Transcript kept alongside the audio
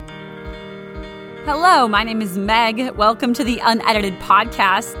Hello, my name is Meg. Welcome to the Unedited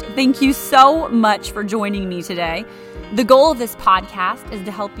Podcast. Thank you so much for joining me today. The goal of this podcast is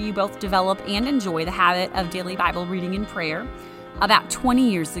to help you both develop and enjoy the habit of daily Bible reading and prayer. About 20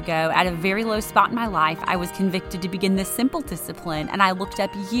 years ago, at a very low spot in my life, I was convicted to begin this simple discipline, and I looked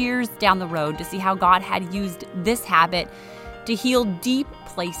up years down the road to see how God had used this habit to heal deep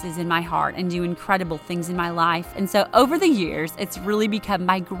places in my heart and do incredible things in my life. And so over the years, it's really become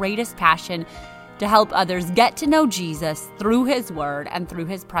my greatest passion to help others get to know Jesus through His Word and through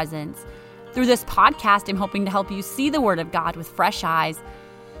His presence. Through this podcast, I'm hoping to help you see the Word of God with fresh eyes,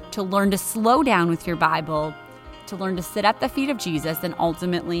 to learn to slow down with your Bible, to learn to sit at the feet of Jesus, and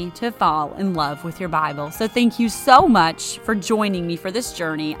ultimately to fall in love with your Bible. So thank you so much for joining me for this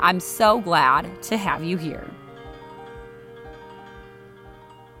journey. I'm so glad to have you here.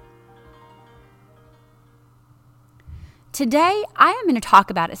 Today, I am going to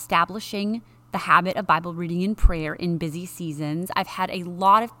talk about establishing the habit of Bible reading and prayer in busy seasons. I've had a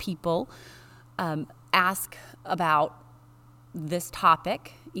lot of people ask about this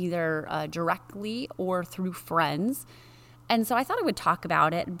topic, either directly or through friends. And so I thought I would talk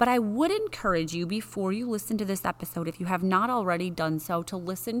about it, but I would encourage you before you listen to this episode, if you have not already done so, to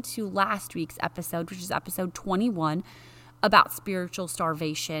listen to last week's episode, which is episode 21, about spiritual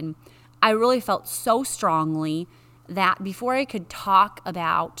starvation. I really felt so strongly that before I could talk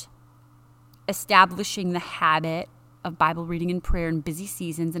about establishing the habit of Bible reading and prayer in busy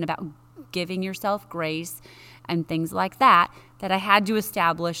seasons and about giving yourself grace and things like that, that I had to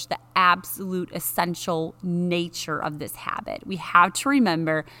establish the absolute essential nature of this habit. We have to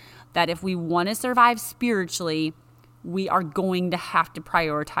remember that if we want to survive spiritually, we are going to have to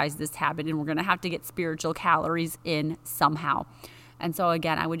prioritize this habit, and we're going to have to get spiritual calories in somehow. And so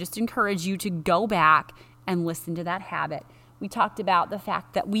again, I would just encourage you to go back and listen to that habit. We talked about the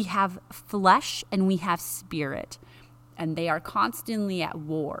fact that we have flesh and we have spirit, and they are constantly at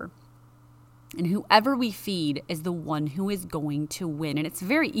war. And whoever we feed is the one who is going to win. And it's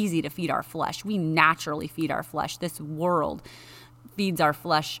very easy to feed our flesh. We naturally feed our flesh. This world feeds our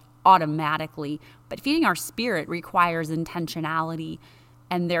flesh automatically. But feeding our spirit requires intentionality.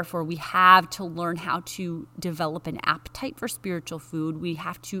 And therefore, we have to learn how to develop an appetite for spiritual food. We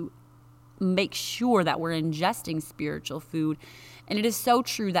have to make sure that we're ingesting spiritual food. And it is so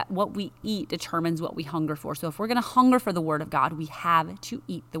true that what we eat determines what we hunger for. So if we're going to hunger for the Word of God, we have to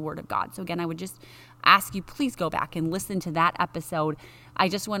eat the Word of God. So again, I would just ask you, please go back and listen to that episode. I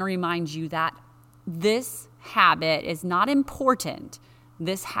just want to remind you that this habit is not important.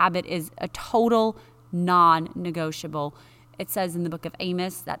 This habit is a total non-negotiable. It says in the book of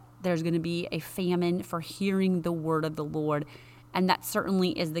Amos that there's going to be a famine for hearing the word of the Lord. And that certainly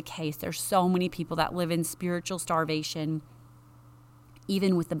is the case. There's so many people that live in spiritual starvation,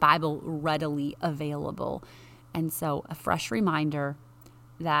 even with the Bible readily available. And so a fresh reminder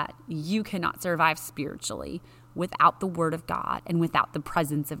that you cannot survive spiritually without the Word of God and without the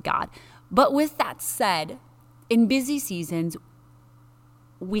presence of God. But with that said, in busy seasons,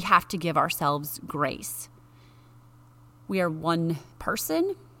 we have to give ourselves grace. We are one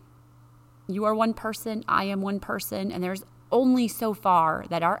person. You are one person. I am one person. And there's only so far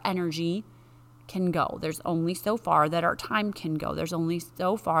that our energy can go. There's only so far that our time can go. There's only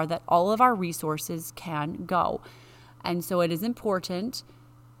so far that all of our resources can go. And so it is important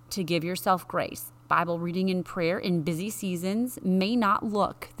to give yourself grace. Bible reading and prayer in busy seasons may not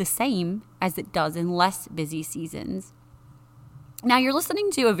look the same as it does in less busy seasons. Now, you're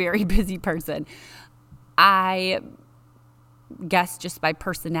listening to a very busy person. I guess just by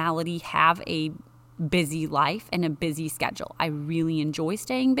personality have a busy life and a busy schedule. I really enjoy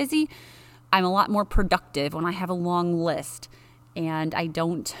staying busy. I'm a lot more productive when I have a long list, and I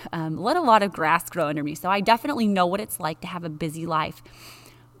don't let a lot of grass grow under me. So I definitely know what it's like to have a busy life.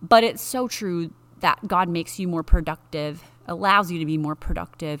 But it's so true that God makes you more productive, allows you to be more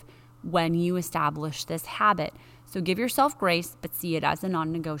productive when you establish this habit. So give yourself grace, but see it as a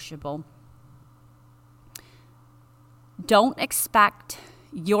non-negotiable. Don't expect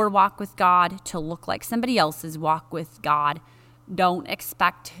your walk with God to look like somebody else's walk with God. Don't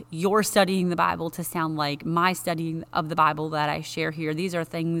expect your studying the Bible to sound like my studying of the Bible that I share here. These are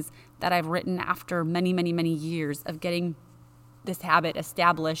things that I've written after many, many, many years of getting this habit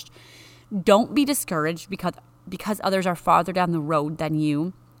established. Don't be discouraged because others are farther down the road than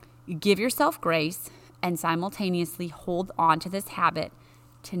you. Give yourself grace and simultaneously hold on to this habit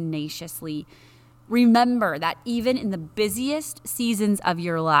tenaciously. Remember that even in the busiest seasons of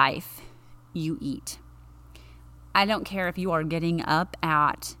your life, you eat. I don't care if you are getting up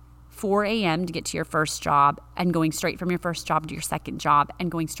at 4 a.m. to get to your first job, and going straight from your first job to your second job,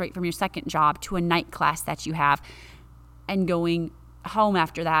 and going straight from your second job to a night class that you have, and going home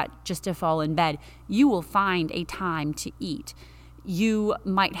after that just to fall in bed, you will find a time to eat. You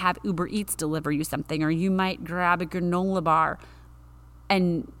might have Uber Eats deliver you something, or you might grab a granola bar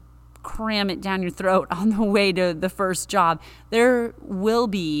and cram it down your throat on the way to the first job. There will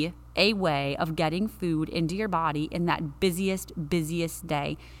be a way of getting food into your body in that busiest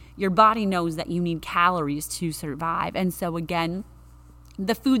day. Your body knows that you need calories to survive. And so again,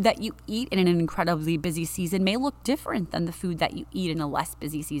 the food that you eat in an incredibly busy season may look different than the food that you eat in a less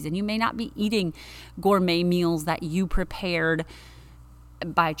busy season. You may not be eating gourmet meals that you prepared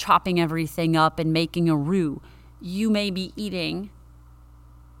by chopping everything up and making a roux. You may be eating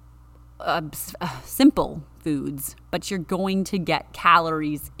simple foods, but you're going to get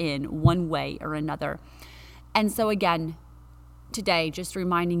calories in one way or another. And so again, today, just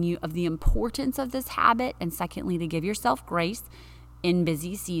reminding you of the importance of this habit, and secondly, to give yourself grace in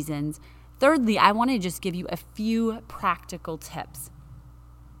busy seasons. Thirdly, I want to just give you a few practical tips.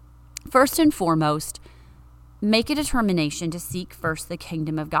 First and foremost, make a determination to seek first the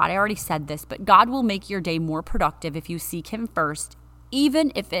kingdom of God. I already said this, but God will make your day more productive if you seek Him first,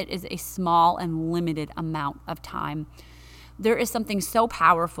 even if it is a small and limited amount of time. There is something so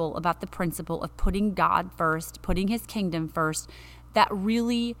powerful about the principle of putting God first, putting His kingdom first, that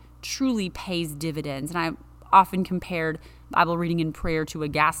really, truly pays dividends. And I often compared Bible reading and prayer to a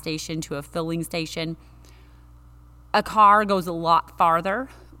gas station, to a filling station. A car goes a lot farther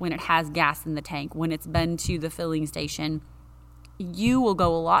when it has gas in the tank. When it's been to the filling station, you will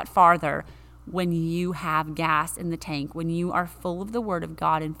go a lot farther when you have gas in the tank, when you are full of the Word of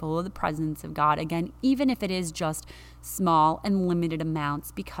God and full of the presence of God. Again, even if it is just small and limited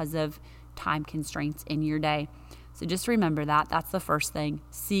amounts because of time constraints in your day. So just remember that. That's the first thing.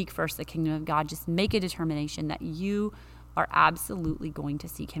 Seek first the kingdom of God. Just make a determination that you are absolutely going to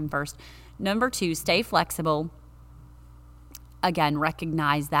seek Him first. Number 2, stay flexible. Again,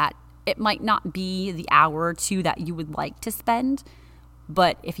 recognize that it might not be the hour or two that you would like to spend,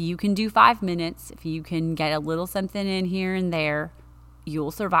 but if you can do 5 minutes, if you can get a little something in here and there,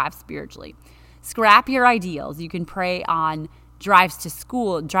 you'll survive spiritually. Scrap your ideals. You can pray on drives to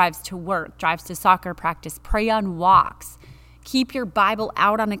school, drives to work, drives to soccer practice, pray on walks. Keep your Bible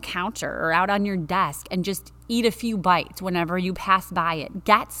out on a counter or out on your desk and just eat a few bites whenever you pass by it.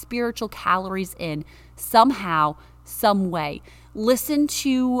 Get spiritual calories in somehow, some way. Listen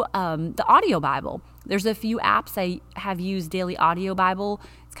to the audio Bible. There's a few apps I have used, Daily Audio Bible.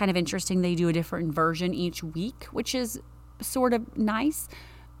 It's kind of interesting. They do a different version each week, which is sort of nice.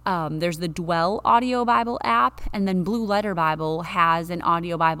 There's the Dwell Audio Bible app, and then Blue Letter Bible has an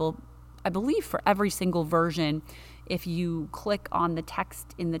audio Bible, I believe, for every single version. If you click on the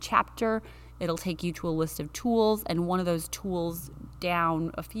text in the chapter, it'll take you to a list of tools, and one of those tools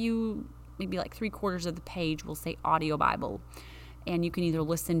down a few, maybe like 3/4 of the page, will say Audio Bible. And you can either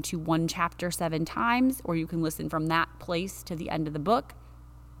listen to one chapter 7 times, or you can listen from that place to the end of the book.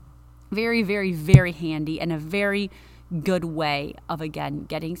 Very, very, very handy, and a very good way of, again,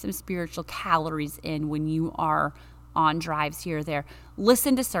 getting some spiritual calories in when you are on drives here or there.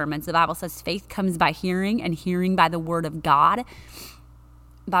 Listen to sermons. The Bible says faith comes by hearing, and hearing by the word of God.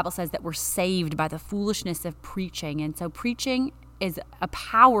 The Bible says that we're saved by the foolishness of preaching. And so preaching is a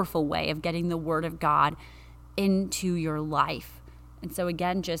powerful way of getting the word of God into your life. And so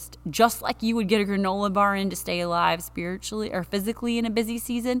again, just like you would get a granola bar in to stay alive spiritually or physically in a busy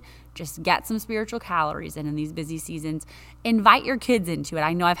season, just get some spiritual calories in these busy seasons. Invite your kids into it.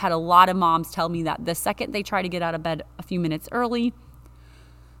 I know I've had a lot of moms tell me that the second they try to get out of bed a few minutes early,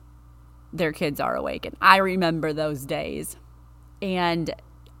 their kids are awake. And I remember those days. And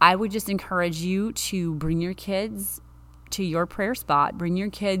I would just encourage you to bring your kids to your prayer spot. Bring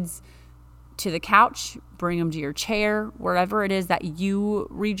your kids to the couch, bring them to your chair, wherever it is that you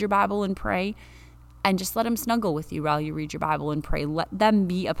read your Bible and pray, and just let them snuggle with you while you read your Bible and pray. Let them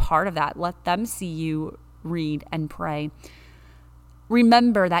be a part of that. Let them see you read and pray.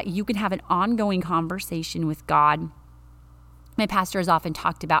 Remember that you can have an ongoing conversation with God. My pastor has often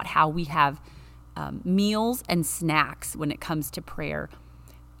talked about how we have meals and snacks when it comes to prayer.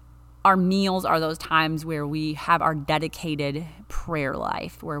 Our meals are those times where we have our dedicated prayer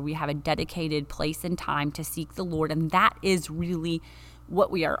life, where we have a dedicated place and time to seek the Lord. And that is really what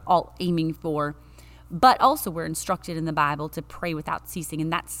we are all aiming for. But also we're instructed in the Bible to pray without ceasing.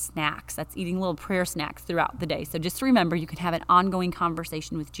 And that's snacks. That's eating little prayer snacks throughout the day. So just remember, you can have an ongoing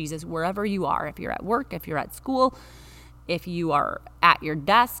conversation with Jesus wherever you are. If you're at work, if you're at school, if you are at your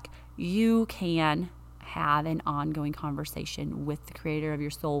desk, you can have an ongoing conversation with the creator of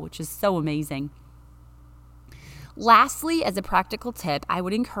your soul, which is so amazing. Lastly, as a practical tip, I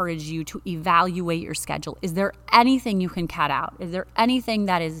would encourage you to evaluate your schedule. Is there anything you can cut out? Is there anything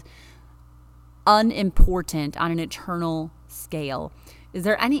that is unimportant on an eternal scale? Is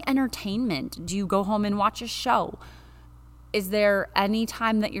there any entertainment? Do you go home and watch a show? Is there any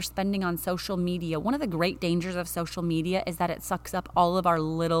time that you're spending on social media? One of the great dangers of social media is that it sucks up all of our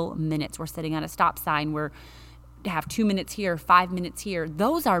little minutes. We're sitting at a stop sign. We're have 2 minutes here, 5 minutes here.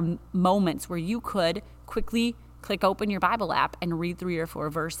 Those are moments where you could quickly click open your Bible app and read 3 or 4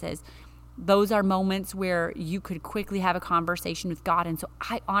 verses. Those are moments where you could quickly have a conversation with God. And so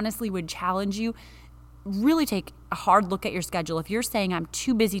I honestly would challenge you, really take a hard look at your schedule. If you're saying I'm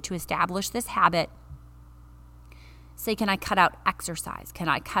too busy to establish this habit, say, can I cut out exercise? Can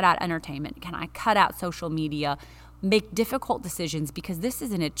I cut out entertainment? Can I cut out social media? Make difficult decisions, because this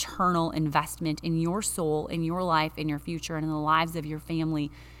is an eternal investment in your soul, in your life, in your future, and in the lives of your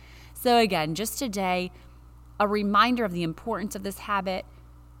family. So again, just today, a reminder of the importance of this habit,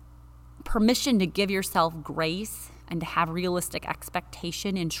 permission to give yourself grace and to have realistic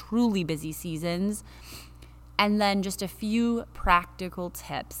expectation in truly busy seasons. And then just a few practical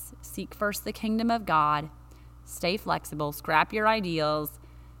tips. Seek first the kingdom of God. Stay flexible. Scrap your ideals.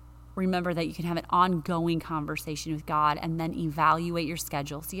 Remember that you can have an ongoing conversation with God, and then evaluate your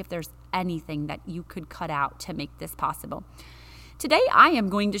schedule. See if there's anything that you could cut out to make this possible. Today, I am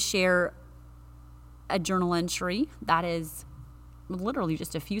going to share a journal entry that is literally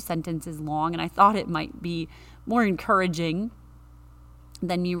just a few sentences long, and I thought it might be more encouraging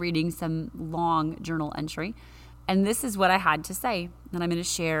than me reading some long journal entry. And this is what I had to say. And I'm going to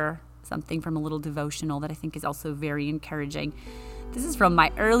share something from a little devotional that I think is also very encouraging. This is from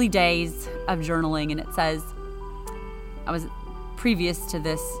my early days of journaling, and it says, I was previous to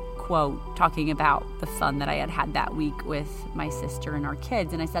this quote talking about the fun that I had that week with my sister and our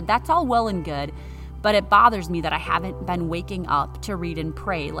kids, and I said, that's all well and good, but it bothers me that I haven't been waking up to read and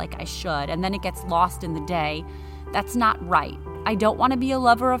pray like I should, and then it gets lost in the day. That's not right. I don't want to be a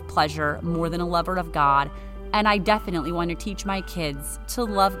lover of pleasure more than a lover of God, and I definitely want to teach my kids to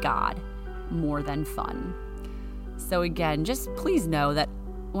love God more than fun. So again, just please know that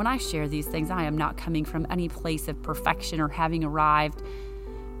when I share these things, I am not coming from any place of perfection or having arrived.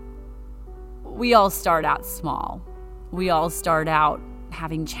 We all start out small. We all start out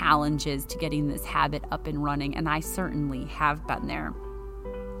having challenges to getting this habit up and running, and I certainly have been there.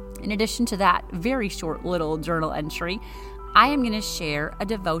 In addition to that very short little journal entry, I am going to share a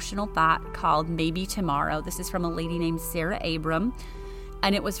devotional thought called Maybe Tomorrow. This is from a lady named Sarah Abram,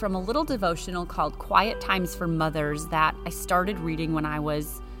 and it was from a little devotional called Quiet Times for Mothers that I started reading when I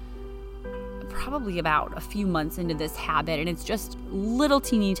was probably about a few months into this habit, and it's just little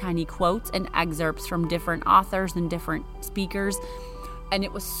teeny tiny quotes and excerpts from different authors and different speakers. And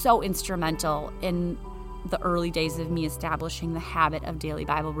it was so instrumental in the early days of me establishing the habit of daily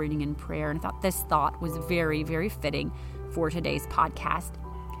Bible reading and prayer. And I thought this thought was very, very fitting for today's podcast.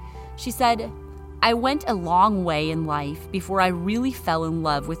 She said, I went a long way in life before I really fell in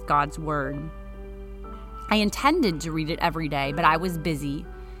love with God's Word. I intended to read it every day, but I was busy.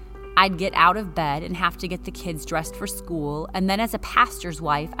 I'd get out of bed and have to get the kids dressed for school, and then as a pastor's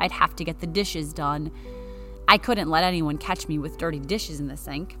wife, I'd have to get the dishes done. I couldn't let anyone catch me with dirty dishes in the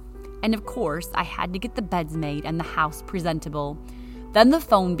sink. And of course, I had to get the beds made and the house presentable. Then the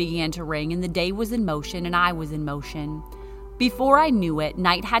phone began to ring and the day was in motion and I was in motion. Before I knew it,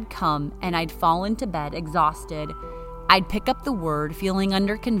 night had come and I'd fallen to bed exhausted. I'd pick up the Word feeling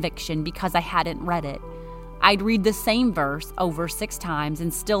under conviction because I hadn't read it. I'd read the same verse over 6 times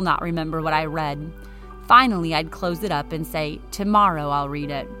and still not remember what I read. Finally, I'd close it up and say, tomorrow I'll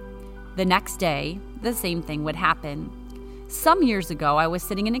read it. The next day, the same thing would happen. Some years ago, I was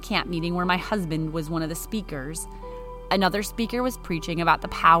sitting in a camp meeting where my husband was one of the speakers. Another speaker was preaching about the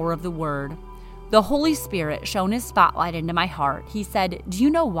power of the Word. The Holy Spirit shone His spotlight into my heart. He said, do you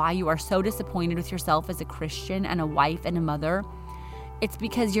know why you are so disappointed with yourself as a Christian and a wife and a mother? It's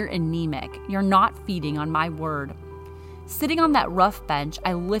because you're anemic. You're not feeding on my Word. Sitting on that rough bench,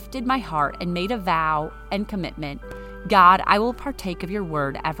 I lifted my heart and made a vow and commitment. God, I will partake of your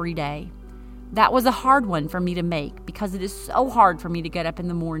Word every day. That was a hard one for me to make because it is so hard for me to get up in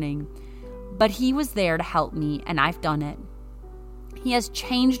the morning. But He was there to help me, and I've done it. He has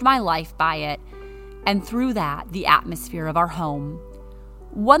changed my life by it, and through that, the atmosphere of our home.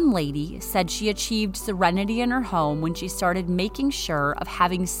 One lady said she achieved serenity in her home when she started making sure of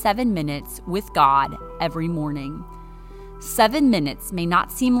having 7 minutes with God every morning. 7 minutes may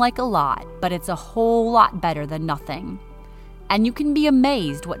not seem like a lot, but it's a whole lot better than nothing. And you can be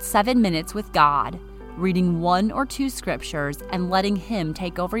amazed what 7 minutes with God reading 1 or 2 scriptures and letting Him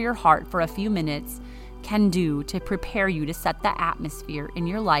take over your heart for a few minutes can do to prepare you to set the atmosphere in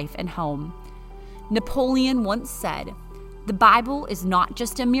your life and home. Napoleon once said, "The Bible is not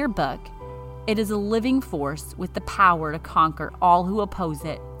just a mere book, it is a living force with the power to conquer all who oppose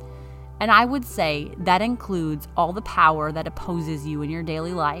it." And I would say that includes all the power that opposes you in your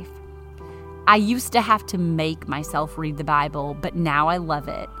daily life. I used to have to make myself read the Bible, but now I love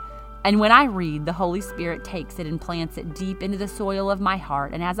it. And when I read, the Holy Spirit takes it and plants it deep into the soil of my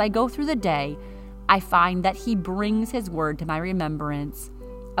heart. And as I go through the day, I find that He brings His word to my remembrance,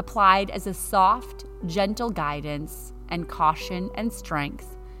 applied as a soft, gentle guidance and caution and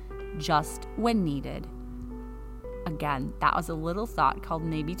strength, just when needed. Again, that was a little thought called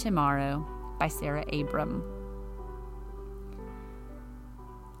Maybe Tomorrow by Sarah Abram.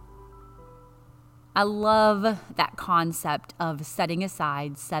 I love that concept of setting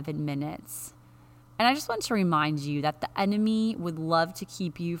aside 7 minutes. And I just want to remind you that the enemy would love to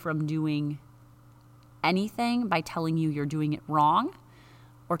keep you from doing anything by telling you you're doing it wrong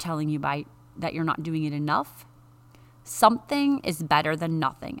or telling you that you're not doing it enough. Something is better than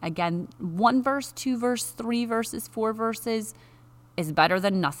nothing. Again, 1 verse, 2 verse, 3 verses, 4 verses is better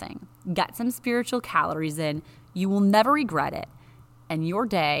than nothing. Get some spiritual calories in. You will never regret it. And your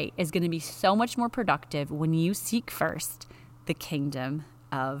day is going to be so much more productive when you seek first the kingdom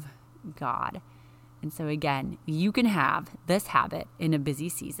of God. And so again, you can have this habit in a busy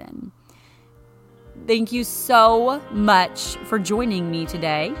season. Thank you so much for joining me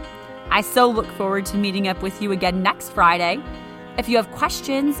today. I so look forward to meeting up with you again next Friday. If you have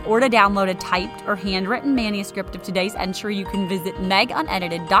questions or to download a typed or handwritten manuscript of today's entry, you can visit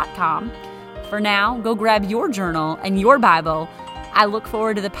megunedited.com. For now, go grab your journal and your Bible. I look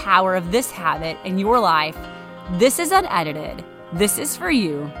forward to the power of this habit in your life. This is Unedited. This is for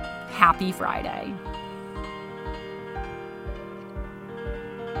you. Happy Friday.